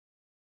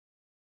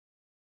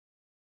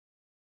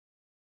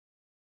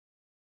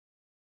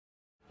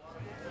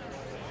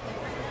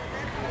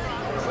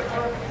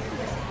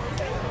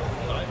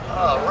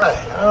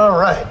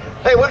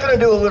Hey, we're gonna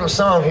do a little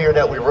song here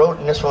that we wrote,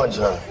 and this one's,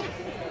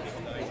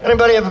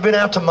 anybody ever been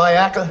out to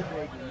Myakka?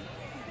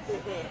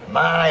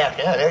 Myakka,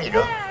 yeah, there you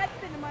go.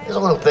 There's a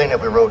little thing that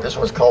we wrote. This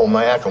one's called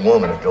Myakka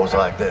Woman. It goes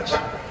like this.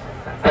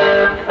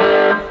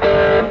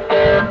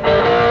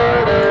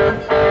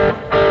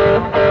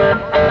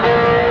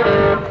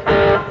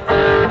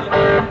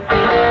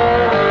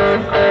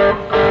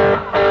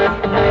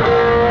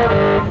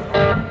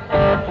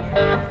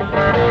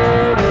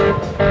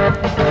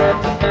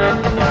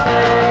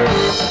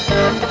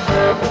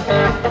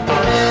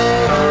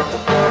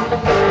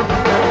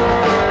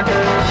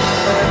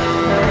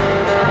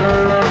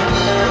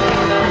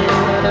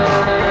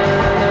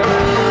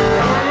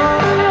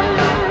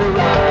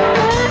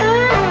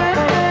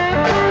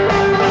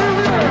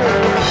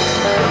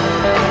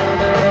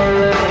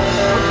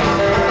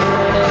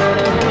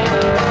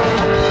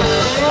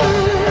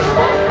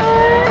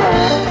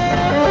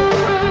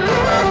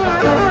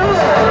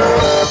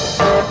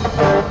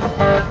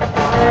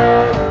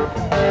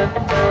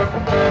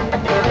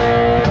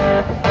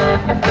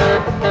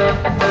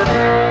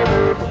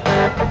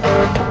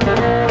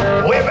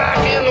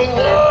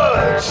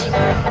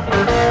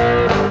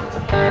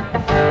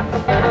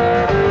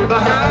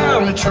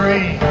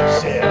 Trees,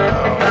 yeah,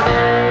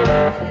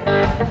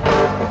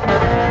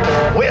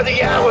 where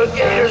the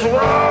alligators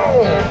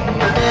roam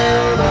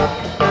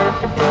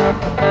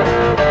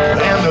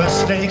and the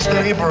snakes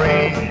they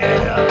breed,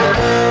 yeah.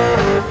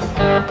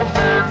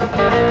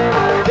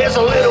 There's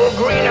a little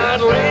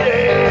green-eyed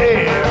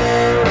lady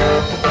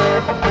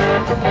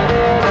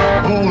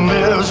who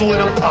lives with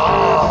a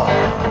paw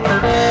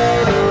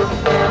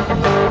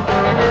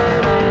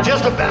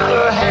just about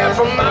a half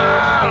a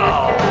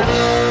mile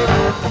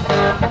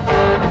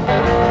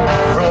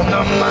from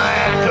the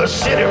Myakka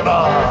City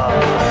Bar.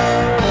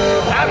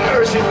 Have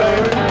mercy,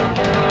 baby.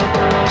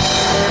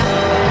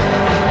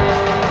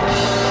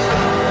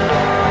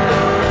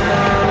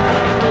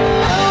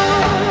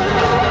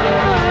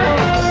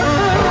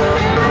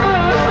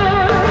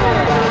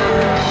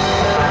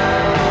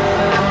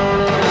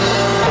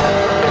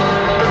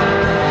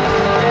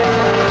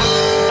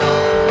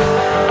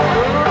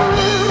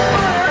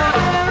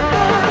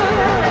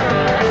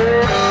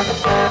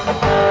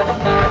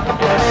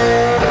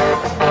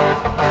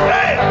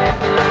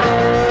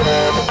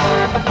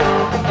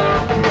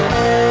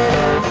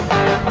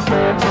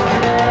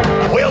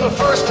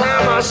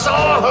 I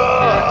saw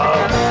her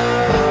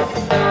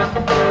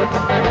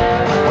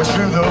was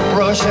through the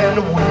brush and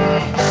the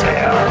weeds,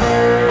 yeah.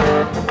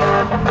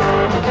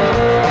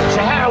 She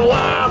had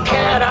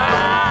wildcat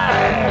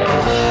eyes.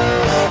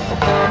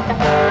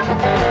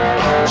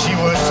 She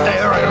was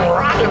staring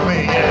right at me,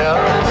 yeah.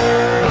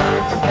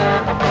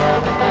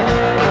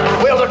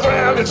 Well, the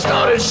ground had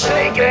started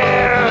shaking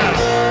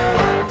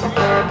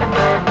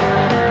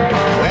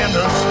and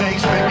the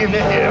snakes began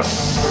to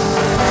hiss.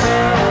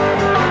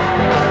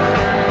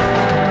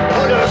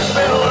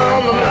 Spell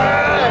on the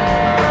mind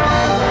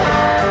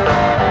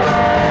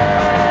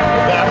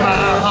that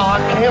my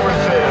heart can't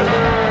resist.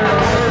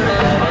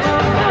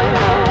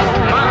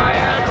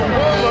 Myakka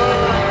woman,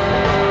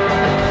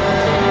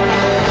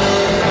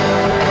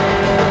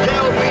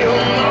 there'll be a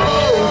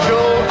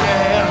mojo,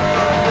 yeah.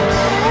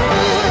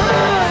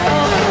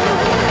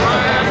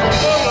 Myakka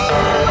woman.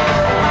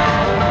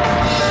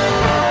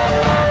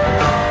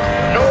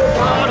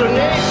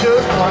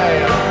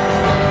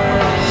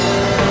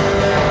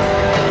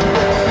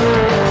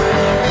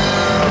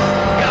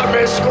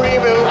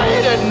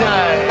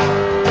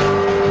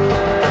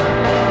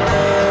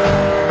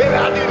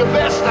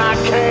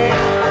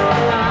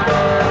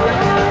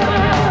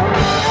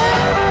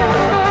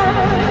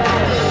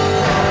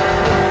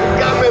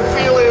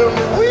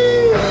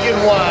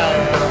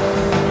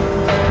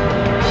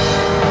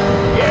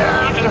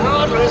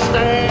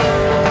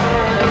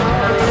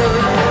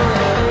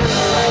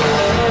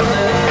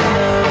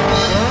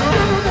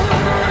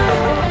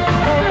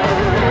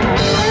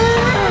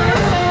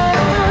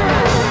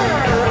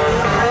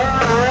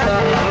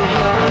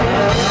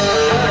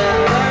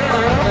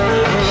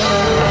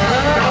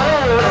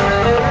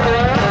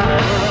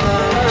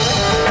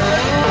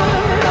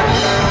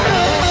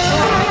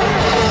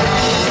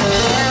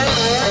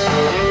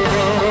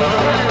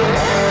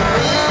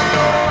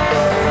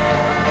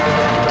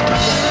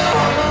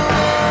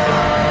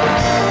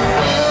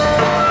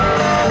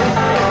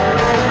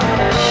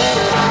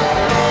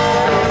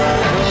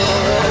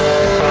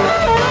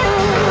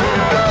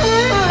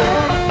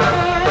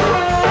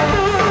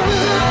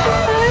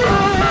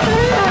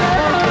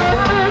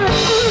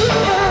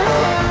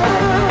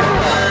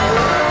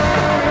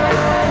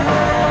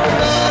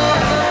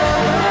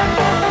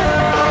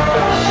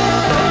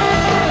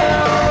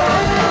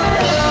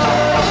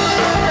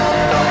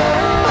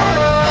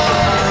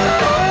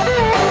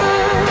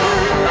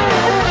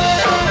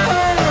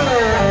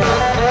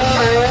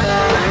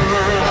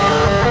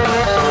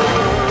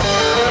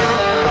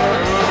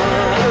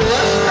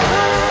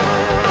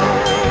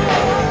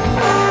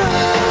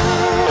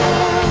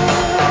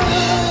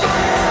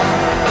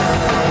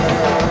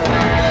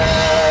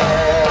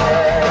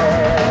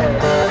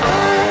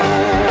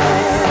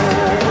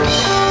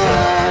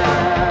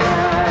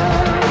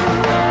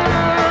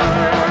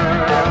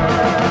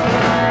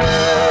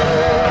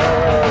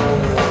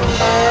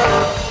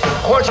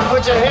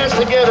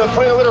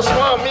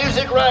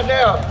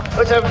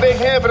 Let's have a big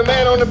hand for the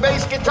man on the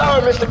bass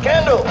guitar, Mr.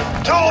 Kendall.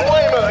 Tool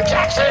Blamer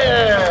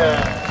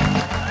Jackson.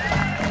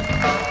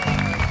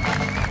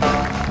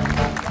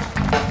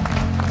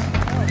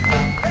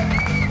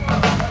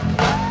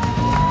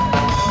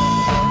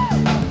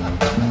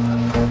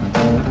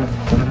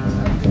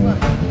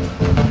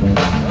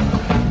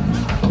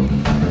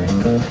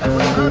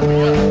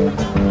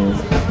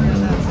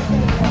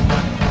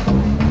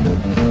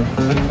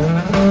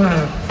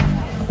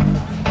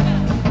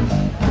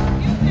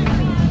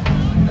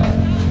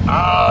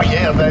 Oh,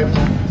 yeah, baby.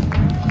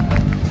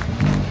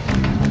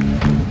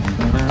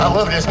 I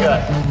love this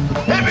guy.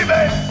 Hit me,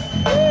 baby.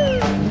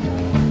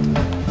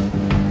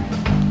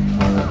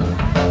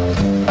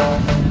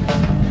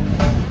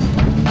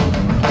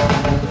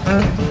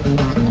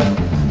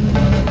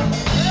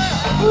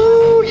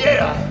 Ooh,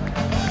 yeah.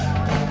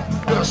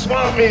 Little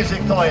swamp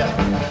music for you.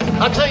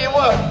 I'll tell you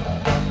what.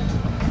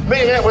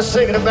 Me and that was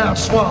singing about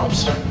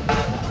swamps.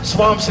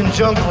 Swamps and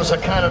jungles are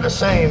kind of the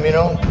same, you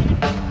know?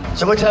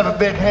 So let's have a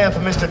big hand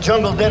for Mr.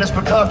 Jungle Dennis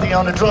McCarthy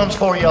on the drums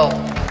for y'all.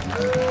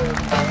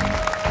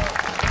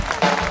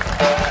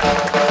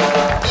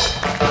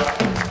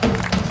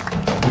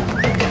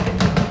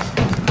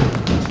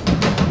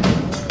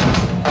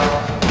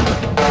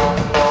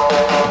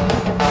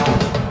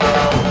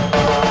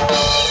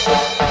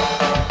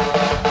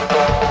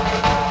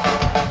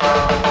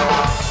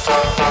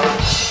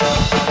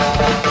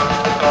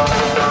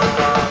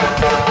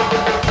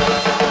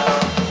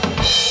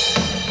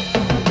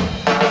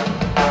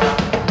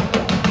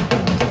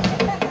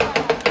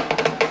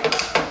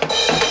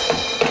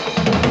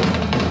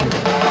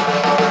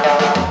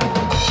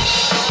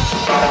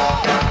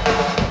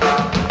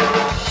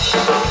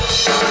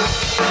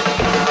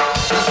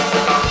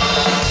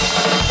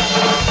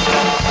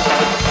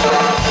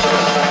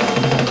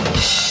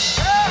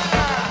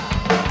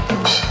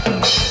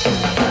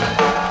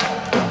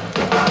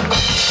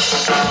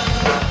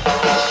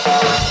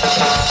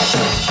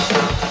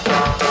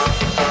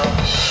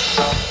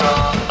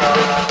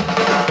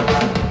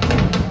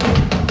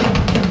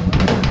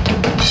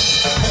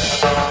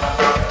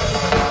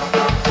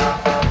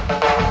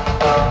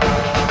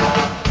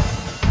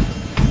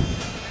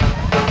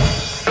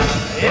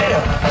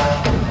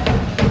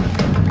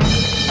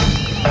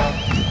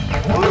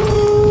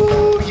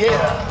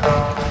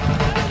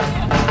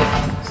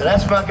 So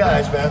that's my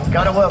guys, man.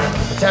 Gotta love them.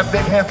 Let's have a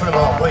big hand for them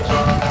all, please.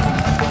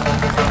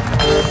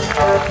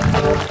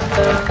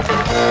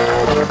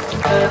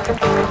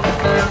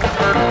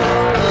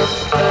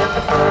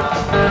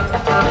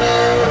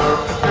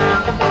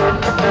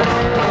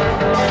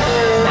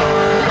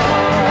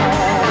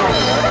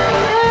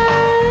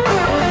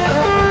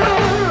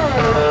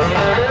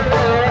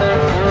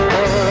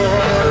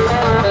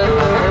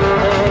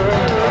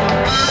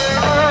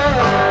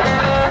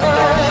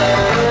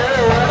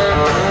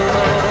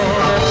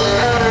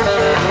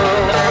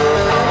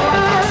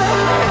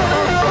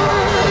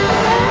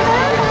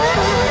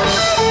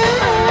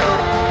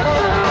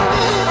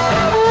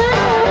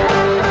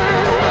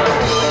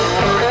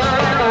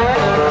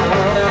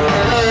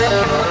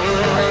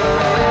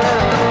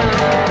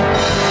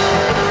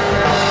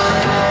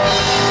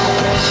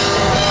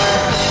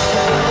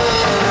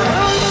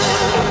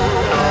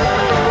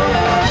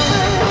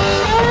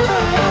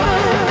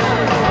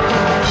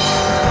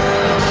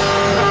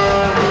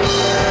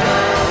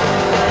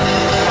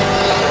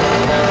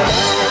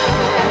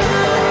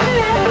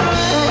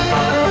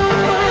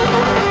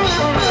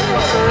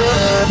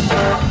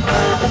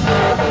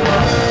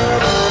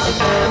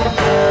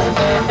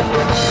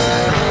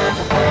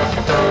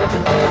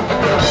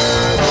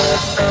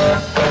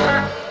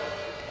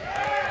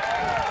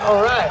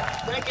 All right.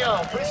 Thank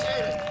y'all. Appreciate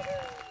it.